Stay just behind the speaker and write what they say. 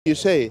You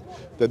say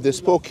that they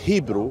spoke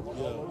Hebrew,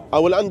 I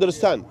will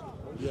understand.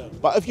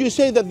 But if you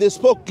say that they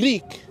spoke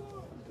Greek,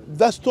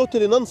 that's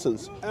totally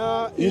nonsense.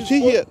 You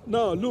see here.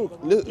 No, look.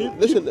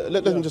 Listen,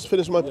 let me just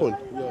finish my point.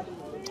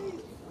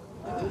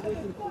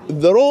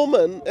 The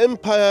Roman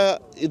Empire,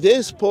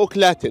 they spoke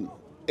Latin,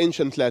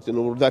 ancient Latin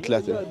or that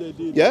Latin.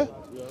 Yeah?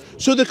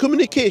 So the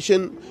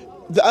communication,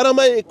 the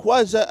Aramaic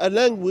was a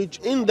language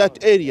in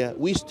that area.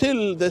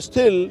 There's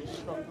still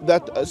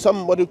that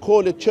somebody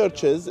call it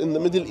churches in the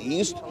Middle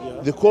East.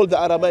 They call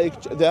the Aramaic,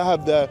 they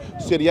have the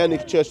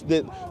Syrianic church.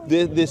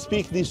 They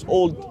speak this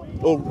old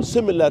or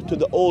similar to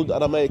the old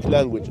Aramaic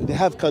language. They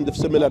have kind of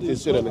similar to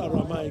Syrianic.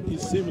 Aramaic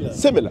is similar.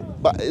 Similar,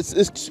 but it's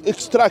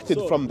extracted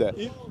from there.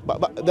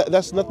 But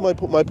that's not my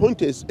point. My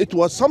point is, it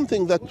was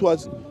something that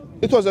was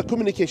a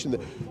communication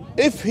there.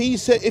 If you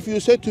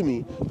say to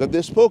me that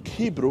they spoke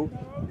Hebrew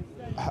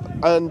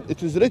and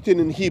it is written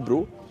in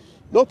Hebrew,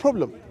 no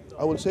problem.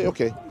 I will say,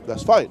 okay,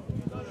 that's fine.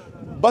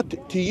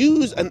 But to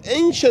use an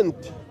ancient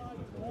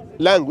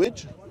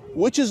language,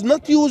 which is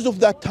not used of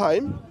that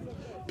time,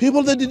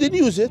 people that didn't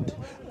use it,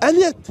 and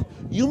yet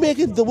you make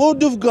it the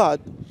word of God,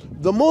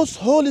 the most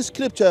holy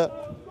scripture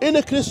in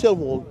a Christian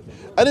world,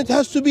 and it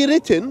has to be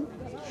written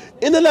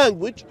in a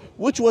language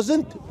which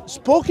wasn't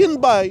spoken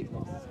by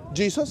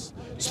Jesus,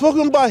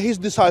 spoken by his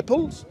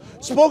disciples,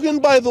 spoken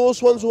by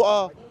those ones who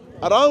are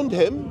around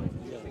him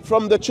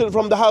from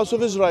the house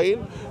of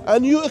Israel,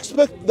 and you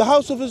expect the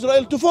house of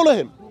Israel to follow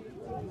him.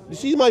 You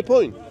see my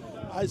point?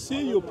 I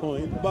see your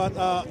point, but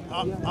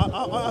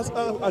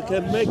I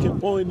can make a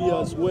point here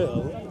as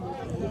well.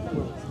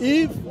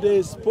 If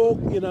they spoke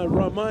in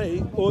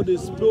Aramaic or they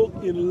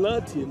spoke in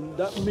Latin,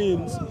 that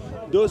means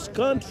those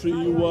countries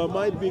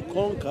might be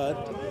conquered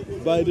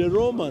by the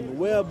Roman,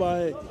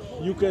 whereby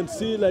you can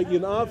see, like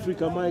in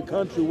Africa, my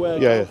country where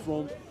I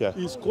come from,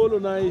 is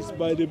colonized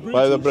by the British.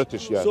 By the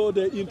British, So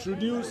they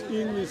introduced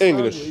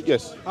English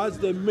yes, as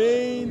the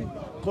main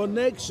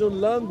connection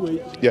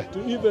language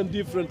to even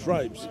different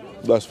tribes.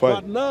 That's fine.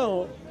 But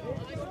now,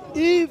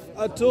 if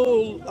at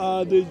all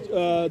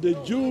the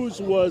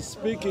Jews were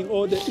speaking,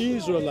 or the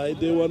Israelites,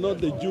 they were not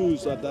the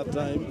Jews at that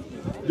time,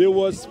 they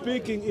were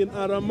speaking in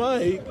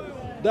Aramaic,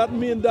 that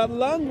means that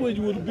language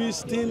will be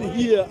still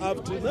here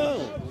up to now.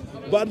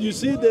 But you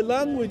see, the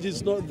language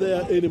is not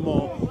there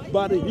anymore.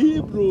 But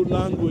Hebrew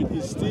language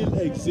is still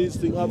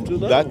existing up to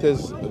now.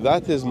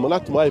 That is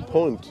not my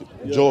point,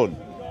 John.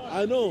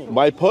 I know.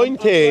 My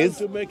point is,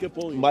 to make a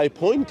point. My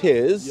point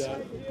is,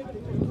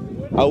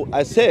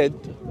 I said,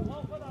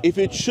 if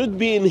it should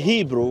be in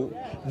Hebrew,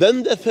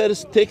 then the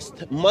first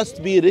text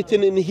must be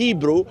written in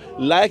Hebrew,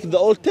 like the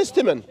Old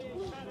Testament,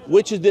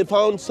 which is they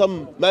found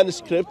some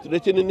manuscript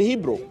written in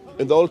Hebrew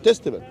in the Old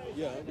Testament.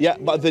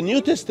 But the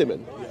New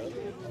Testament,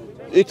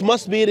 it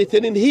must be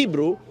written in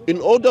Hebrew in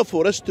order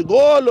for us to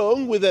go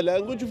along with the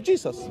language of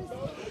Jesus.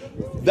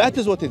 That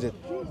is what it is.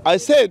 I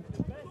said,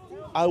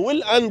 I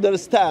will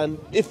understand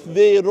if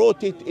they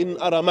wrote it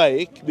in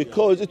Aramaic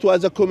because it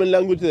was a common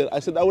language there. I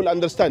said, I will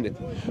understand it.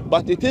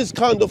 But it is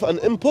kind of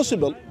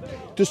impossible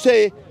to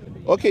say,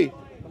 okay,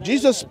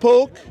 Jesus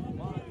spoke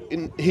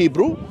in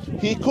Hebrew.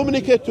 He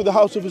communicated to the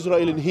house of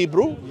Israel in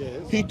Hebrew.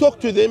 He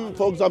talked to them,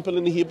 for example,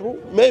 in Hebrew.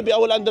 Maybe I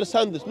will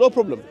understand this, no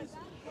problem.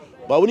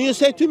 But when you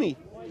say to me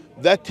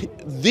that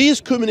these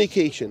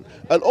communication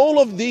and all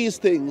of these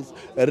things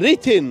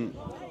written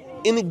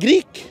in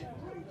Greek,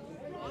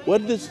 where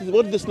this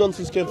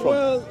nonsense came from?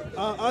 Well,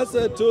 as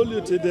I told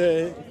you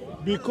today,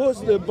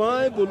 because the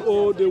Bible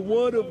or the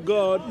Word of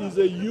God is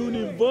a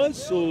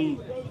universal.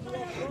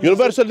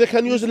 They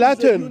can use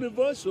Latin.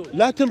 Universal.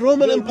 Latin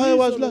Roman Empire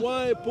was Latin.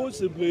 Why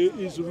possibly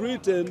is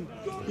written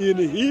in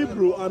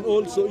Hebrew and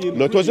also in Greek.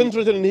 No, it wasn't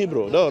written in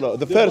Hebrew. No.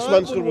 The first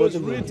manuscript was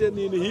written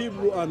in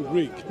Hebrew and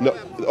Greek. No,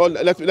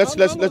 let's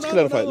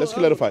clarify. Let's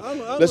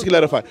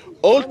clarify.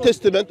 Old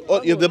Testament,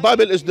 the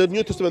Bible is the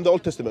New Testament, the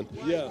Old Testament.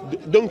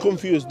 Don't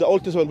confuse the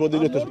Old Testament with the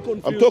New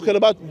Testament. I'm talking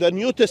about the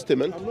New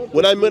Testament.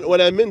 When I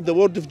meant the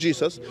word of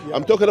Jesus,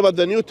 I'm talking about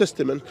the New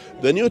Testament.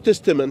 The New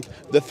Testament,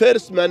 the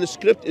first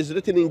manuscript is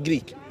written in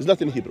Greek. It's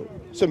not in Hebrew.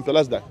 Simple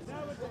as that.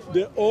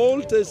 The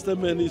Old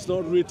Testament is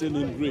not written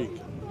in Greek.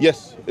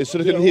 Yes, it's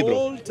written in Hebrew. The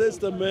Old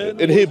Testament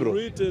in was Hebrew.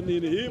 written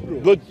in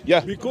Hebrew. Good,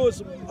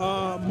 Because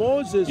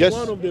Moses,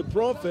 one of the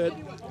prophets,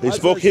 he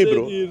spoke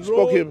Hebrew. He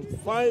wrote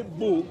 5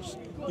 books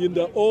in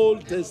the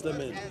Old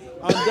Testament,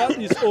 and that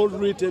is all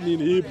written in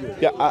Hebrew.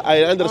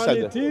 I understand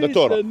and that. It the is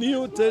Torah. the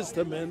New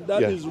Testament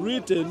that is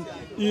written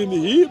in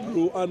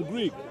Hebrew and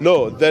Greek.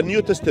 No, the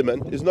New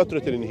Testament is not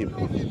written in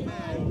Hebrew.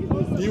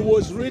 It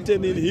was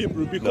written in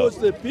Hebrew because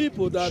the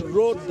people that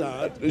wrote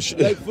that,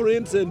 like for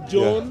instance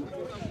John,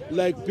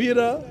 like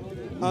Peter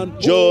and Paul,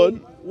 John,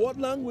 what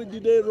language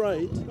did they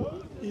write?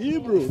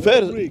 Hebrew,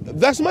 First, Greek.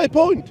 That's my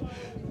point.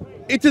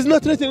 It is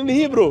not written in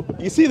Hebrew.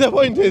 You see the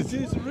point is?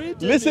 It is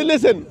written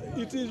listen.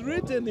 It is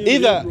written in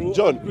Hebrew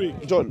and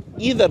Greek. John,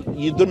 either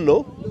you don't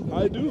know.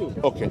 I do.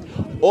 Okay.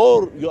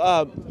 Or you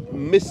are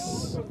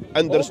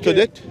misunderstood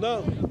it.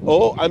 No.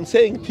 Or I'm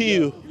saying to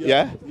you,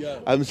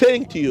 I'm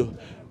saying to you,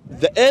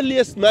 the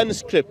earliest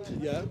manuscript,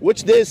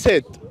 which they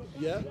said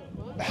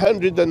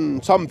hundred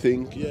and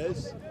something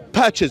Yes.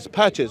 patches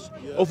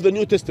of the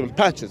New Testament,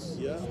 patches.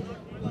 Yeah.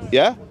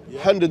 Yeah?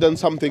 Hundred and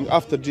something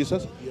after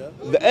Jesus. Yeah.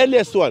 The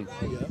earliest one,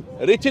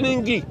 written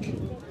in Greek.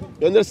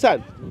 You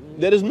understand?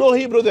 There is no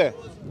Hebrew there.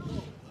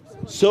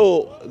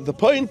 So the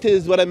point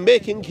is, what I'm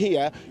making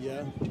here,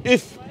 Yeah.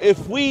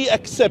 if we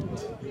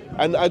accept,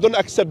 and I don't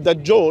accept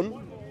that John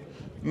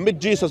met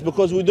Jesus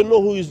because we don't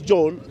know who is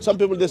John. Some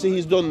people, they say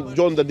he's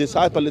John the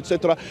disciple,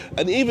 etc.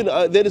 And even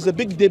there is a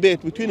big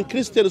debate between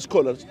Christian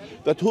scholars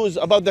that who is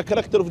about the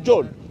character of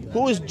John.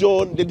 Who is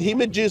John? Did he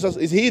meet Jesus?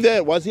 Is he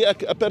there? Was he a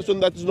person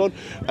that is known?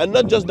 And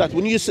not just that.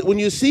 When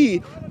you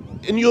see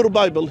in your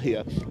Bible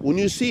here, when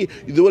you see,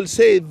 they will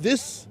say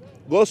this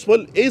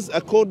gospel is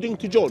according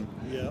to John.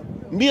 Yeah.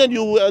 Me and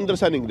you will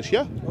understand English,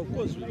 yeah? Of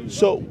course we do.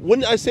 So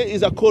when I say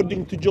is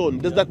according to John,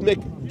 does that make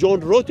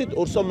John wrote it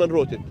or someone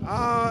wrote it?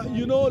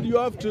 You know, you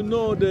have to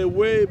know the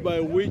way by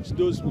which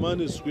those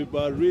manuscripts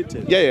are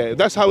written. Yeah,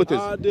 that's how it is.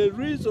 The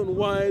reason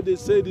why they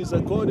say this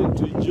according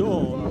to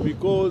John,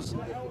 because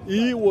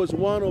he was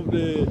one of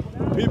the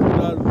people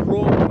that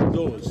wrote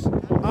those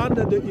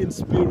under the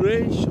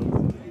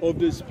inspiration of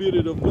the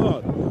Spirit of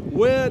God.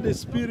 Where the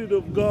Spirit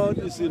of God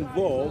is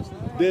involved,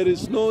 there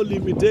is no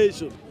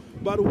limitation.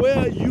 But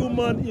where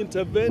human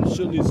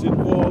intervention is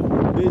involved,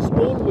 there's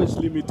always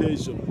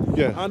limitation.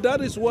 Yeah. And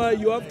that is why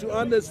you have to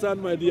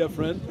understand, my dear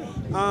friend,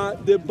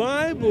 the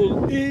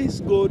Bible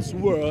is God's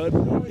word,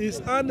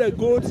 is under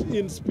God's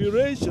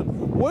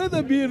inspiration, whether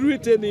it be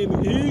written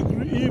in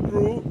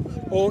Hebrew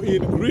or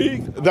in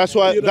Greek. That's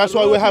why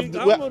we have.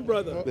 Hang on,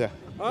 brother. Yeah.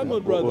 Hang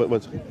on, brother.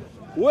 One second.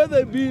 Whether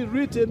it be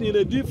written in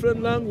a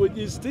different language,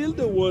 is still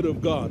the word of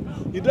God.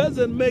 It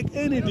doesn't make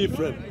any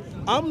difference.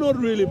 I'm not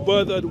really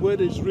bothered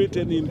whether it's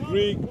written in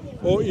Greek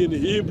or in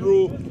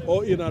Hebrew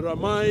or in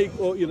Aramaic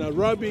or in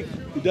Arabic.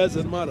 It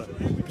doesn't matter.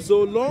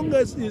 So long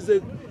as it's a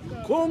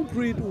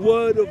concrete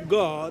word of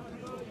God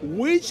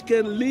which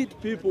can lead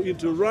people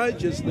into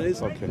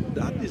righteousness, Okay.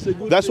 that is a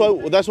good That's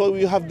thing. why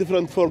we have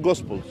different four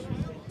gospels.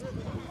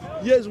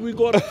 Yes, we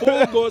got four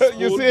gospels.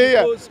 You see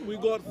here? Because we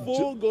got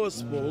four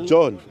gospels.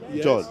 John,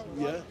 Yes, John.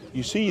 Yeah.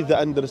 You see the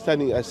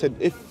understanding. I said,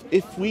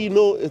 if we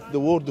know if the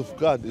word of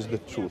God is the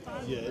truth,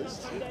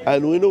 Yes.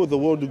 and we know the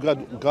word of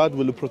God, God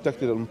will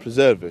protect it and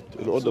preserve it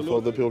in order for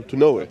the people to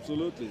know it.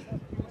 Absolutely.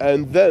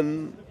 And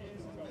then,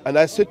 and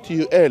I said to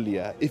you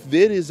earlier, if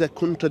there is a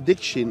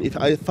contradiction, if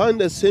I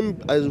find a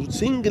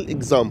single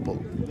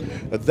example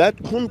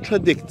that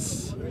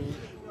contradicts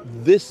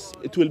this,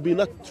 it will be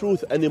not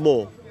truth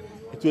anymore.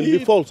 It will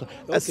be false. Okay.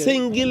 A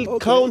single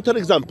Okay. counter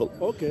example.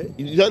 Okay.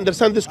 You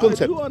understand this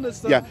concept? I do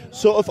understand. Yeah.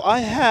 So if I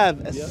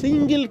have a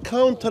single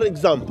counter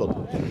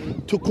example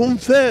to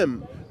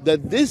confirm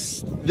that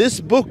this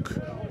book,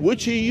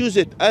 which you use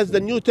it as the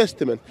New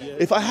Testament,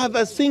 if I have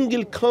a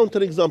single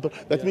counter example,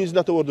 that means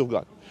not the word of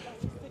God.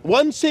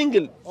 One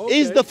single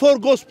is the four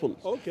gospels.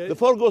 Okay. The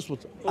four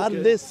gospels, are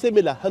they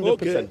similar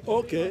 100%?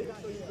 Okay.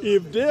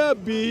 If there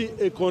be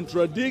a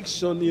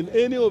contradiction in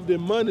any of the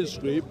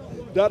manuscript,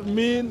 that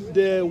means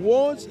there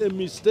was a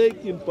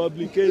mistake in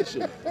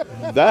publication.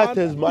 That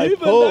is my Even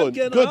point.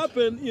 that can Good.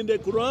 happen in the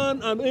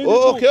Quran and any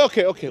Oh, book.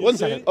 okay. You One see?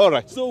 second. All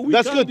right. So we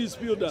That's can't good.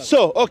 dispute that.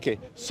 So, okay.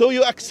 So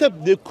you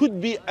accept there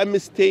could be a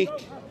mistake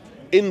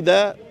in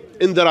the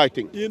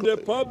writing. In the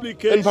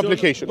publication. In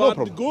publication, no but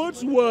problem.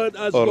 God's word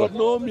has All got right.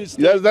 no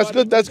mistake. Yes, that's but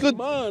good, that's it is good.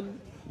 Man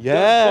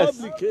Yes,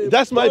 that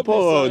that's my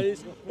point.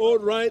 publicize, all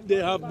right, they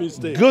have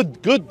mistakes. Good.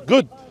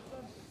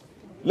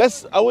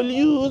 I will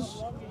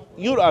use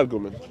your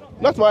argument,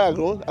 not my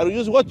argument. I will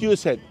use what you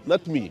said,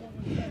 not me.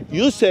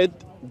 You said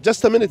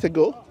just a minute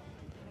ago,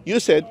 you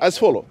said as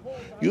follow.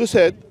 You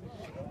said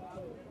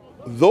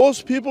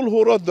those people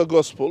who wrote the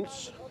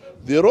Gospels,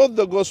 they wrote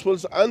the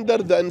Gospels under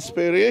the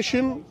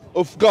inspiration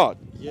of God.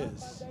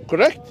 Yes.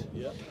 Correct?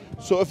 Yeah.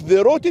 So if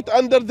they wrote it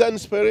under the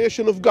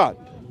inspiration of God,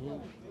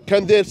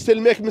 can they still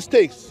make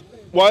mistakes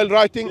while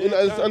writing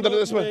under the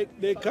inspiration?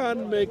 They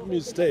can't make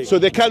mistakes. So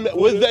they can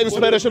with the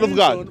inspiration of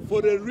God.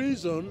 For the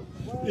reason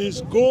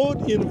is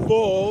God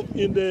involved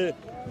in the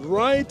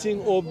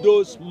writing of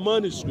those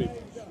manuscripts.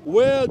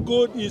 Where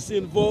God is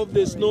involved,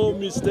 there's no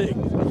mistake.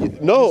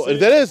 No, You see?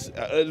 there is.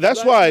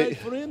 That's why. Like,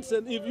 for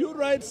instance, if you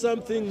write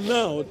something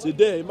now,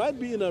 today, it might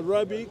be in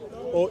Arabic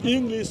or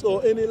English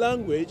or any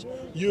language,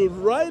 you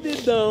write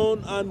it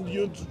down and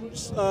you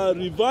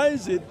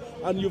revise it,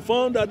 and you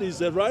found that it's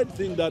the right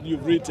thing that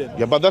you've written.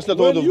 Yeah, but that's not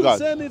the When word of you God.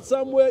 send it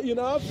somewhere in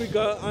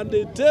Africa and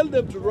they tell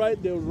them to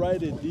write, they'll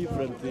write a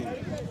different thing.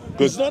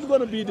 Good. It's not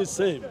going to be the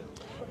same.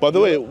 By the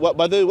way,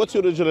 what's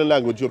your original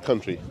language, your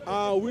country?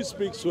 We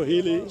speak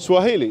Swahili.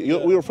 Swahili.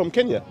 You're from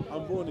Kenya?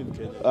 I'm born in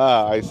Kenya.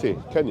 Ah, I see.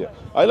 Kenya.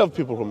 I love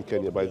people from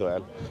Kenya, by the way.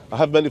 I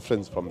have many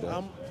friends from there.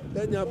 I'm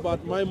Kenya,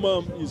 but my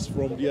mom is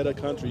from the other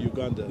country,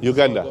 Uganda.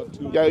 Uganda. So I got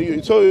two-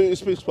 Yeah, so you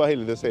speak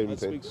Swahili, the same I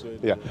thing. speak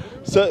Swahili. Yeah.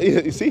 So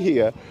you see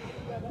here,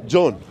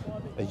 John,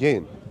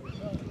 again,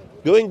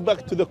 going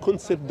back to the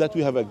concept that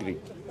we have agreed.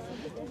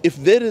 If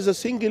there is a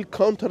single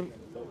counter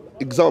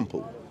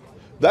example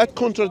that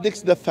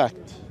contradicts the fact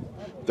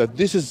that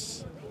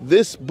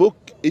this book,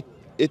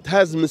 it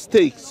has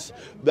mistakes,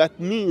 that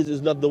means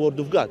it's not the word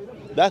of God.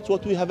 That's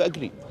what we have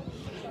agreed.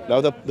 Now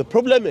the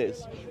problem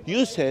is,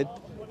 you said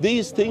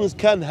these things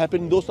can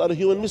happen, those are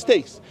human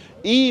mistakes.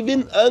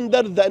 Even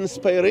under the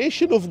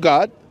inspiration of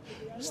God,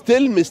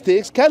 still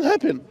mistakes can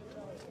happen.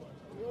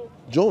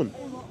 John,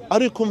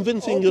 are you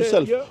convincing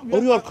yourself, or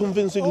you are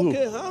convincing who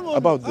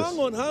about this?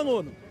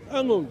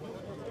 Hang on.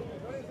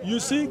 You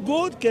see,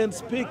 God can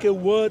speak a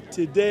word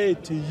today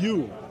to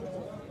you,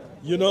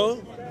 you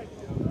know?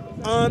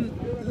 And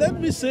let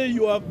me say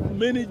you have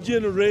many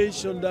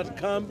generations that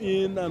come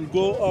in and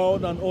go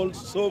out and all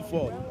so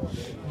forth.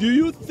 Do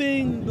you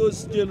think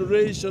those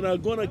generations are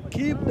going to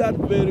keep that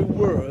very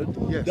word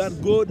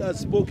that God has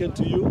spoken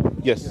to you?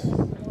 Yes.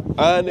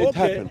 And it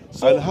happened.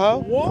 So and how?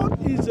 What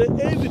is the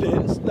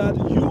evidence that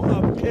you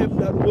have kept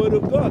that word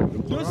of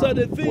God? Those are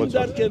the things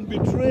that can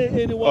betray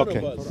any one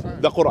of us.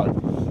 The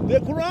Quran. The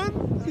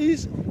Quran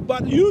is,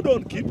 but you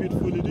don't keep it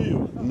fully, do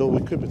you? No, we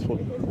keep it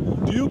fully.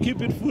 Do you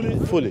keep it fully?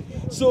 Fully.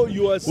 So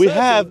you are.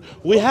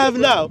 We have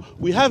now.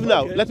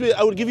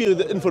 I will give you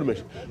the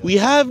information. We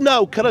have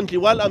now currently,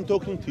 while I'm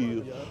talking to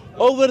you,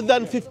 over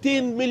than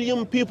 15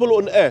 million people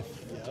on earth,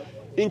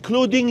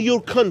 including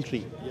your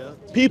country.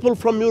 People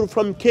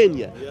from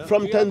Kenya,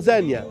 from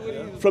Tanzania,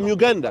 from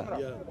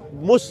Uganda,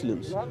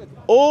 Muslims,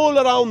 all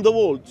around the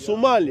world,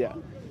 Somalia,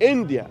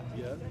 India,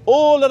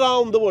 all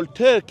around the world,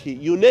 Turkey,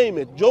 you name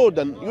it,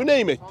 Jordan, you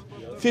name it.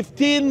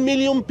 15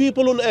 million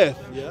people on earth,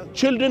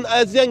 children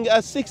as young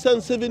as 6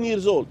 and 7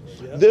 years old.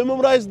 They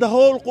memorize the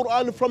whole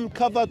Quran from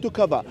cover to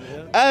cover.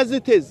 As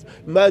it is,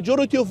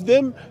 majority of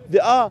them, they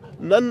are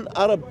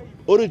non-Arab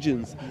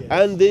origins,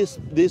 and they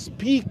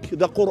speak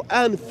the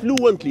Quran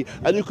fluently.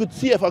 And you could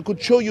see, if I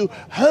could show you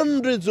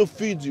hundreds of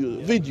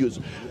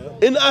videos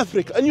in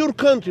Africa, in your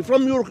country,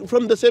 from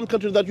the same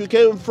country that you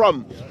came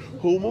from,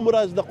 who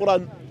memorize the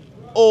Quran,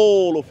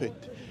 all of it.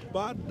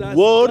 But does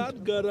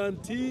that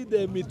guarantee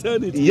them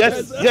eternity?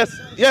 Yes.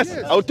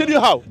 I will tell you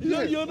how.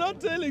 You're not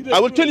telling the truth. I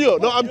will tell you.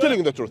 No, I'm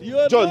telling the truth.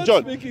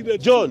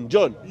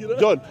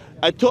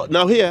 John.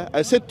 Now here,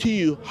 I said to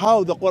you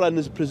how the Quran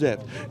is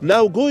preserved.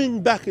 Now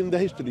going back in the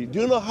history,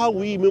 do you know how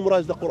we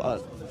memorize the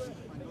Quran?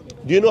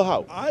 Do you know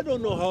how? I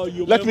don't know how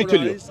you Let me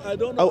tell you. I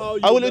don't know how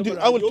you I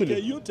will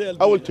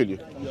tell you.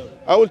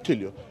 I will tell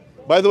you.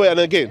 By the way, and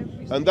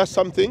again, and that's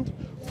something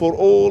for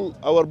all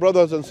our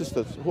brothers and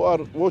sisters who are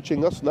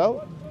watching us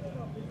now.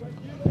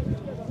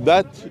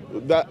 That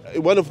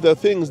one of the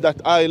things that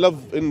I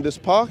love in this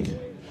park,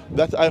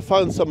 that I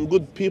found some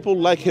good people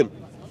like him,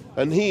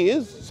 and he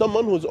is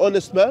someone who's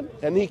honest man,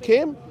 and he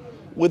came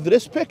with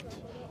respect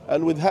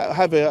and with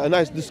have a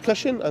nice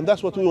discussion, and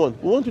that's what we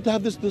want. We want you to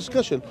have this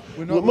discussion.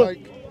 We're not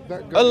like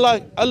that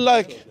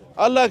guy.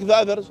 Unlike the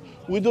others,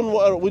 we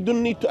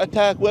don't need to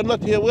attack. We're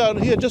not here. We are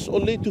here just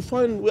only to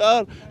find. We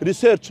are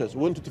researchers.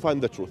 We want to find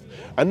the truth.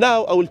 And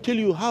now I will tell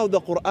you how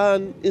the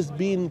Quran is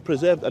being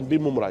preserved and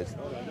being memorized.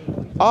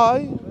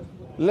 I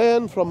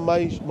learn from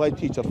my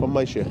teacher, from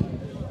my Sheikh,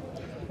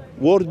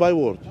 word by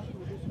word,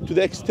 to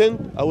the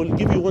extent I will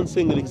give you one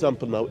single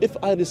example now. If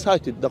I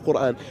recited the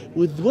Quran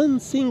with one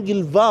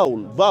single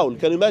vowel,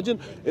 can you imagine?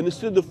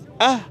 Instead of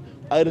I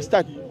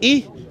recite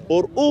I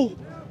or U,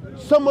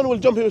 someone will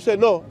jump here and say,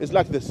 no, it's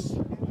like this.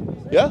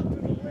 Yeah?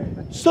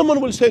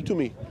 Someone will say to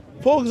me,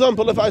 for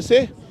example, if I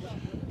say,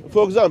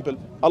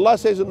 Allah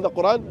says in the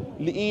Quran,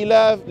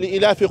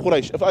 لإلاف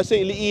قريش. If I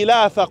say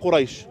لإلاف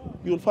قريش,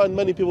 you will find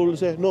many people will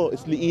say, no,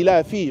 it's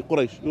لإلاف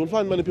قريش. You will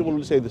find many people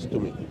will say this to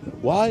me.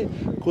 Why?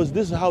 Because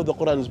this is how the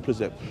Quran is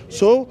preserved.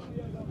 So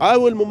I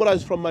will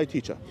memorize from my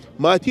teacher.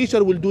 My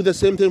teacher will do the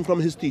same thing from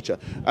his teacher.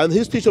 And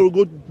his teacher will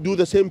go do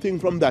the same thing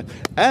from that.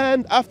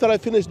 And after I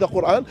finish the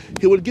Quran,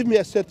 he will give me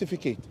a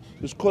certificate.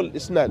 It's called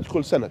isnad, it's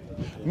called sanad.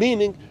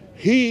 Meaning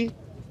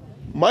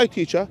my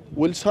teacher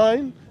will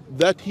sign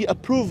that he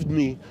approved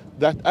me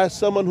that as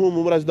someone who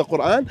memorized the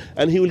Quran,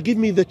 and he will give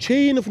me the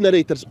chain of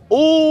narrators,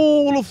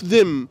 all of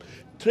them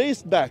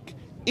traced back,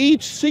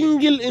 each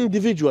single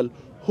individual.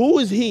 Who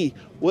is he?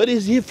 Where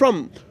is he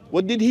from?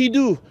 What did he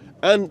do?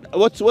 And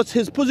what's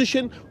his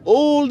position?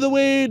 All the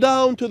way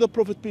down to the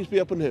Prophet, peace be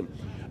upon him.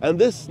 And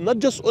this, not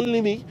just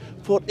only me,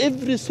 for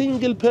every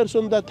single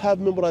person that have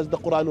memorized the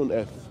Quran on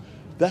earth.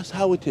 That's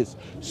how it is.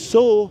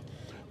 So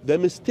the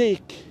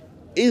mistake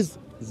is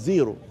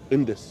zero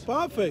in this.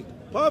 Perfect.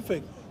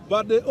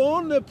 But the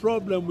only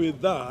problem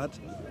with that,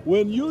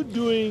 when you're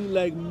doing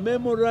like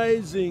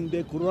memorizing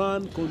the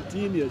Quran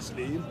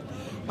continuously,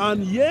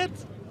 and yet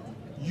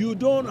you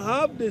don't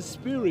have the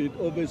spirit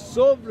of a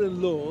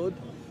sovereign Lord,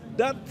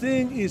 that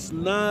thing is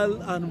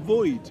null and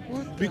void.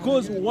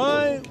 Because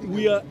why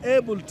we are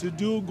able to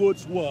do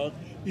God's work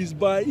is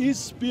by His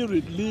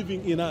Spirit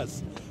living in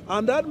us.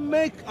 And that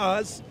makes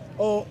us,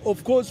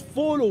 of course,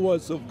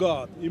 followers of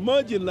God.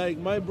 Imagine like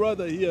my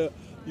brother here,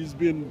 he's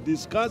been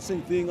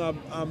discussing things.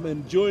 I'm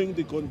enjoying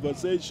the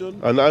conversation.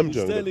 And I'm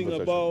enjoying telling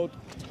the about.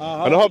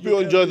 And I hope you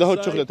enjoy the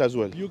hot chocolate as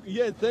well.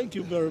 Yeah, thank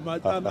you very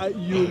much. And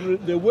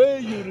the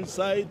way you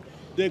recite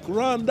the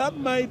Quran, that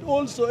might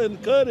also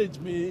encourage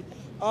me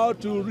how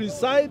to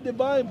recite the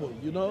Bible,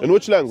 you know. In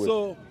which language?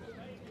 So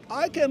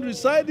I can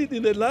recite it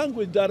in a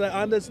language that I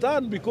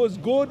understand because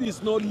God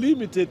is not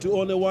limited to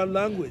only one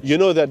language. You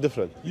know that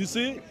different. You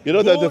see? You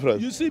know that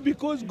difference. You see,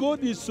 because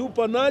God is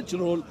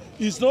supernatural,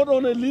 it's not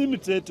only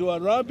limited to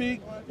Arabic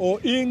or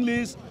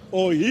English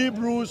or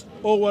Hebrews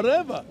or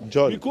whatever.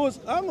 John. Because,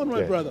 hang on,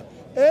 my brother,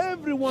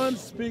 everyone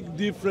speaks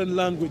different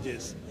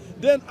languages.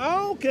 Then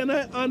how can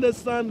I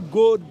understand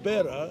God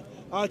better?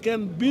 I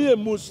can be a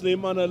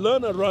Muslim and I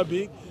learn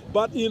Arabic,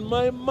 but in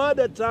my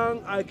mother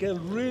tongue, I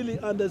can really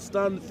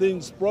understand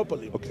things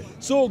properly. Okay.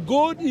 So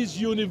God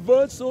is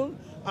universal,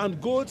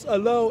 and God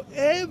allows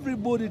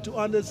everybody to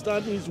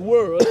understand His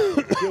word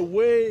the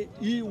way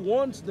He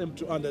wants them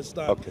to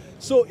understand. Okay.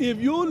 So if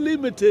you're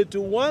limited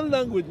to one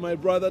language, my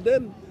brother,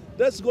 then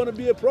that's going to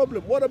be a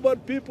problem. What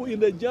about people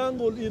in the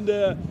jungle, in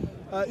the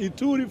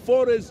Ituri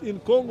forest in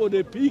Congo,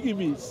 the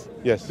pygmies?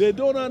 Yes. They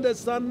don't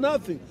understand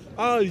nothing.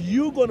 Are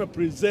you going to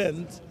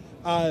present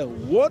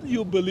what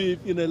you believe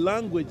in a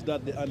language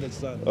that they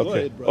understand? Okay. Go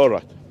ahead, brother. All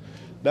right.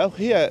 Now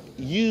here,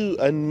 you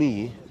and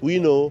me, we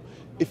know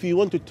if you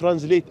want to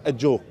translate a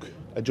joke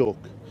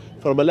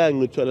from a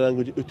language to a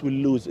language, it will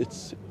lose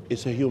its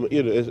a human,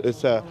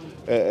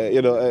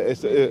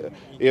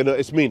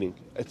 its meaning.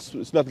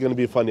 It's not going to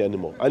be funny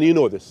anymore, and you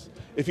know this.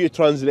 If you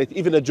translate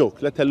even a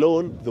joke, let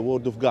alone the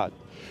word of God.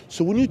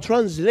 So when you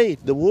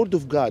translate the word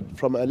of God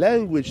from a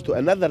language to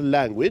another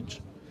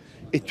language,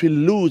 it will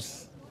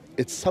lose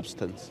its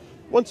substance.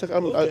 One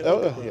second.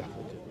 Yeah.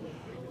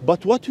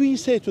 But what we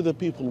say to the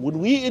people, when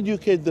we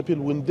educate the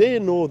people, when they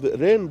know the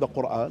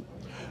Quran,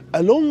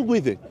 along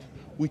with it,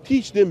 we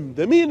teach them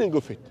the meaning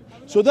of it.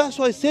 So that's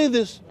why I say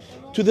this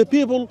to the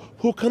people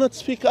who cannot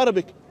speak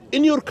Arabic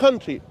in your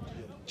country.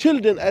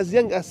 Children as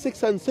young as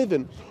 6 and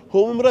 7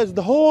 who memorize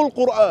the whole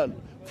Quran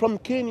from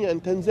Kenya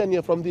and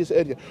Tanzania, from this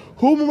area,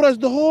 who memorize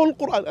the whole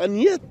Quran,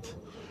 and yet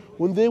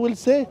when they will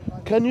say,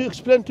 can you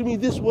explain to me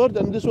this word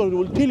and this word, they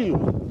will tell you.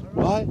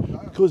 Why?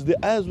 Because they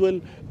as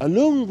well,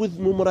 along with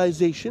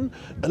memorization,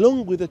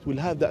 along with it will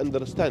have the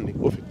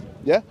understanding of it.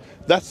 Yeah,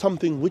 that's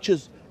something which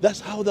is, that's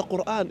how the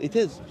Quran it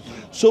is.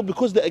 So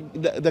because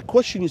the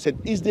question you said,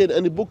 is there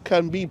any book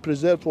can be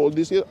preserved for all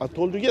this year? I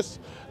told you yes,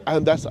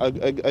 and that's I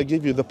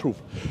gave you the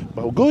proof.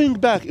 But going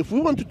back, if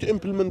we wanted to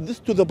implement this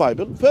to the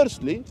Bible,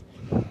 firstly,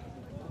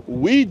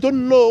 we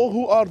don't know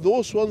who are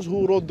those ones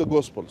who wrote the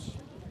Gospels.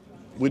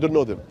 We don't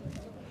know them.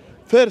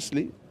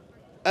 Firstly,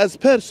 as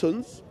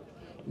persons,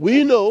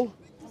 we know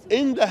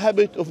in the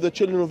habit of the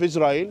children of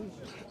Israel,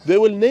 they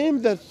will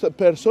name that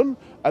person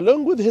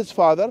along with his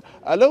father,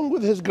 along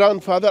with his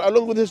grandfather,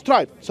 along with his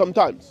tribe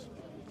sometimes.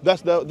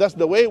 That's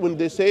the way when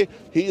they say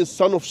he is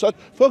son of such.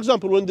 For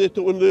example, when they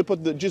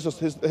put Jesus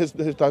his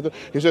title,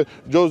 he said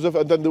Joseph,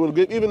 and then they will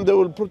give, even they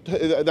will put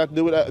that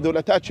they will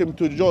attach him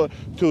to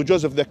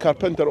Joseph the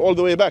carpenter all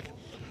the way back.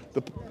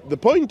 The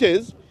point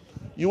is,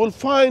 you will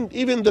find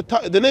even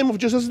the name of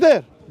Jesus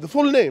there, the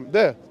full name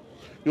there.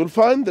 You'll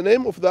find the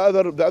name of the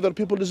other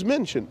people is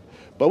mentioned.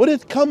 But when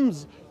it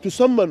comes to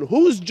someone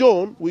who is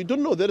John, we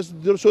don't know.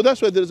 So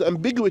that's why there is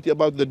ambiguity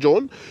about the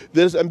John.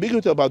 There is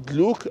ambiguity about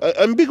Luke.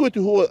 Ambiguity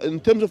in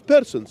terms of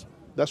persons.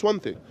 That's one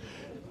thing.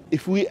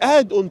 If we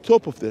add on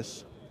top of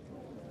this,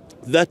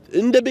 that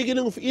in the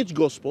beginning of each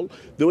gospel,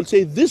 they will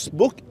say this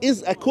book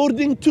is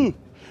according to,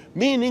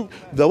 meaning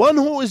the one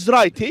who is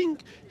writing,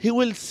 he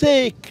will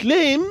say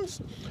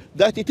claims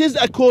that it is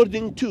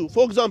according to.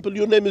 For example,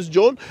 your name is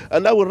John,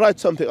 and I will write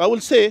something. I will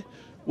say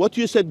what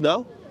you said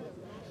now.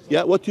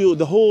 Yeah,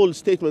 the whole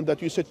statement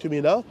that you said to me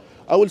now,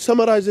 I will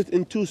summarize it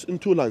in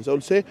two lines. I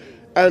will say,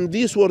 and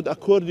this word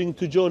according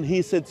to John,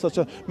 he said such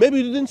a. Maybe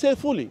you didn't say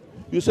fully.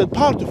 You said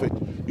part of it.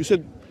 You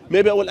said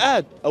maybe I will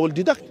add, I will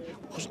deduct.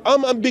 Because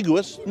I'm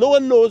ambiguous. No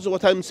one knows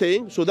what I'm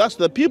saying. So that's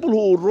the people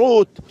who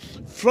wrote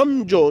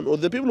from John or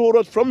the people who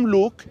wrote from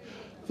Luke.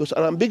 Those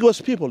are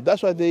ambiguous people.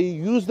 That's why they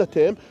use the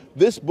term,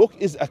 this book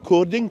is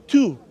according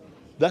to.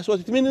 That's what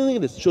it means in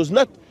English. So it's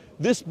not,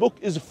 this book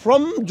is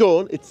from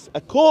John, it's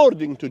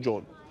according to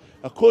John.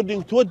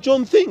 According to what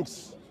John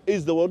thinks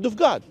is the word of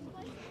God.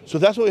 So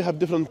that's why we have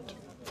different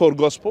 4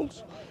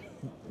 gospels.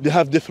 They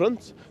have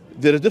difference.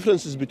 There are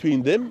differences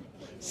between them.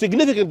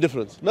 Significant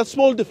difference, not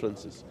small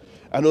differences.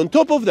 And on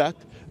top of that,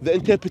 the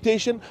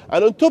interpretation.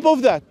 And on top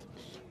of that,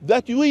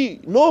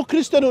 no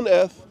Christian on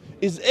earth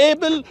is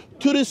able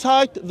to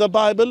recite the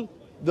Bible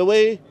the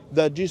way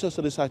that Jesus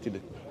recited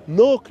it.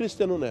 No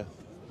Christian on earth.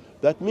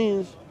 That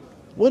means,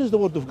 what is the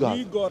word of God?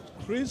 We got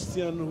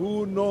Christian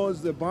who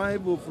knows the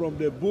Bible from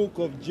the book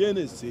of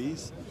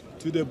Genesis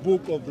to the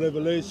book of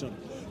Revelation.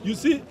 You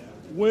see,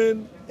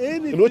 when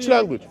anything... In which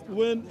language?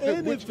 When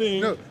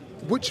anything...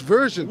 Which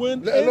version,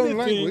 let alone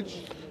language?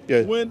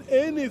 Yeah. When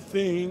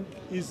anything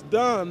is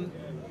done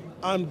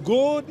and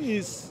God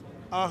is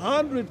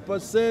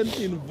 100%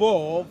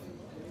 involved,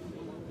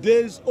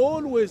 there is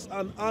always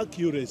an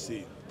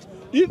accuracy.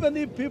 Even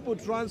if people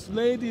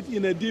translate it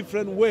in a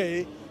different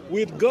way,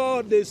 with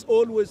God there's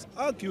always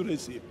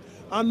accuracy.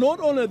 And not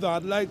only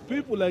that, like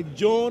people like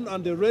John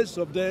and the rest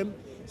of them,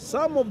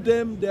 some of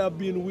them they have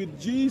been with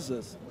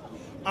Jesus.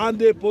 and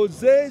they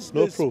possess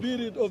No the proof.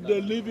 spirit of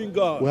the living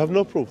God. We have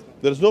no proof.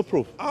 There is no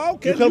proof. How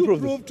can can't you prove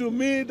prove this. to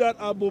me that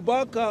Abu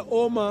Bakr,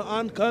 Omar,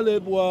 and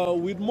Caleb were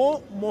with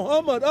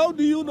Muhammad? How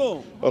do you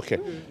know? Okay,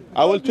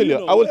 I will tell you.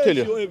 know? I will Where tell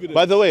is your you. evidence?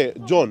 By the way,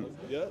 John.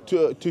 Yeah.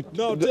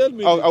 No, tell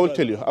me. I will this,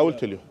 tell you. I will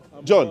tell you.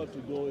 I'm John. about to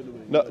go anyway.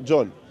 No,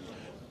 John.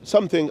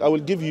 Something I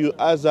will give you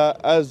as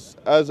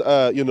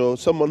you know,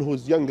 someone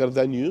who's younger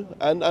than you,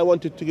 and I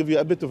wanted to give you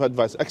a bit of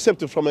advice.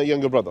 Accept it from a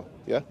younger brother.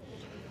 Yeah.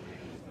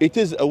 It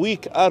is a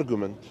weak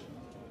argument.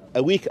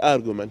 A weak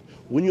argument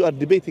when you are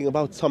debating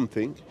about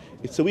something.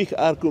 It's a weak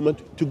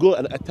argument to go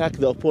and attack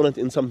the opponent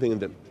in something.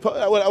 And then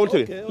I will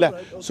tell you. all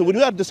right, So when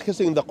we are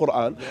discussing the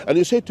Quran, and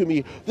you say to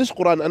me this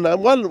Quran,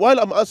 and while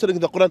I'm answering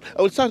the Quran,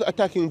 I will start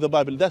attacking the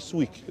Bible. That's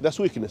weak. That's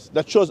weakness.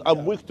 That shows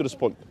I'm weak to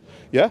respond.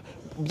 Yeah.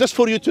 Just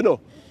for you to know,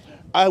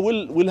 I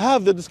will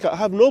have the discuss. I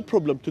have no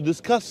problem to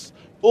discuss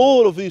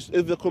all of these.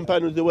 If the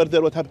companions they were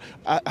there, what happened?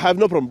 I have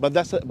no problem. But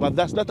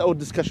that's not our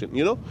discussion.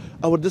 You know,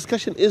 our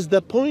discussion is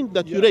the point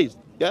that you raised.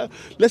 Yeah.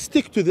 Let's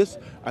stick to this.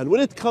 And when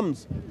it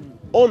comes,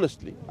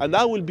 honestly, and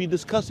I will be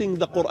discussing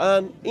the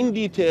Quran in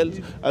details,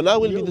 and I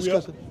will be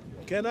discussing.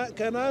 Can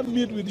I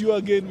meet with you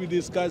again? We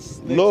discuss.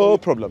 Next No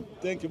week? problem.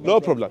 Thank you. No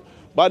problem.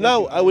 But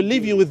now I will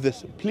leave you with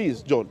this,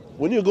 please, John.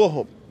 When you go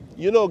home,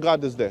 you know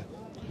God is there,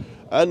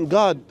 and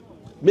God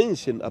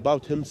mentioned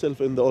about Himself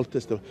in the Old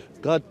Testament.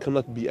 God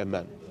cannot be a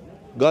man.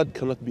 God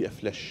cannot be a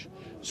flesh.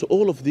 So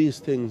all of these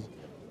things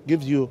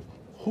gives you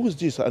who is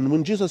Jesus. And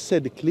when Jesus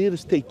said a clear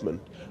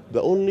statement,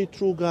 the only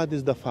true God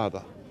is the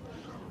Father.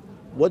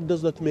 What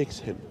does that make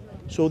Him?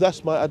 So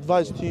that's my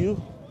advice to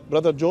you,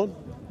 Brother John.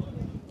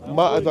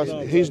 My advice.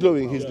 He's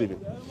leaving.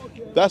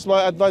 That's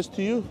my advice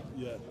to you,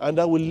 and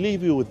I will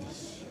leave you with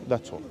this.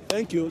 That's all.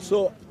 Thank you.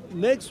 So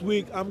next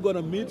week I'm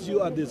gonna meet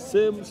you at the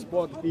same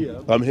spot here.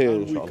 I'm here,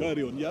 and we inshallah.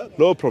 carry on. Yeah.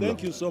 No problem.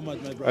 Thank you so much,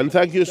 my brother. And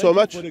thank you so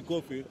much. For the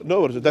coffee.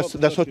 No worries.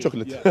 That's hot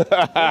chocolate. Yeah. Thank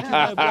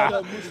you, my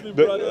brother, Muslim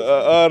brothers.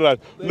 All right.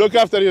 Look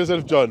after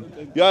yourself, John.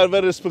 You are a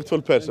very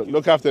respectful person.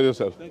 Look after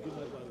yourself. Thank you, my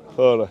brother.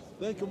 All right.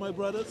 Thank you, my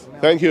brothers.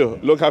 Thank you.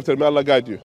 Look after me. Allah guide you.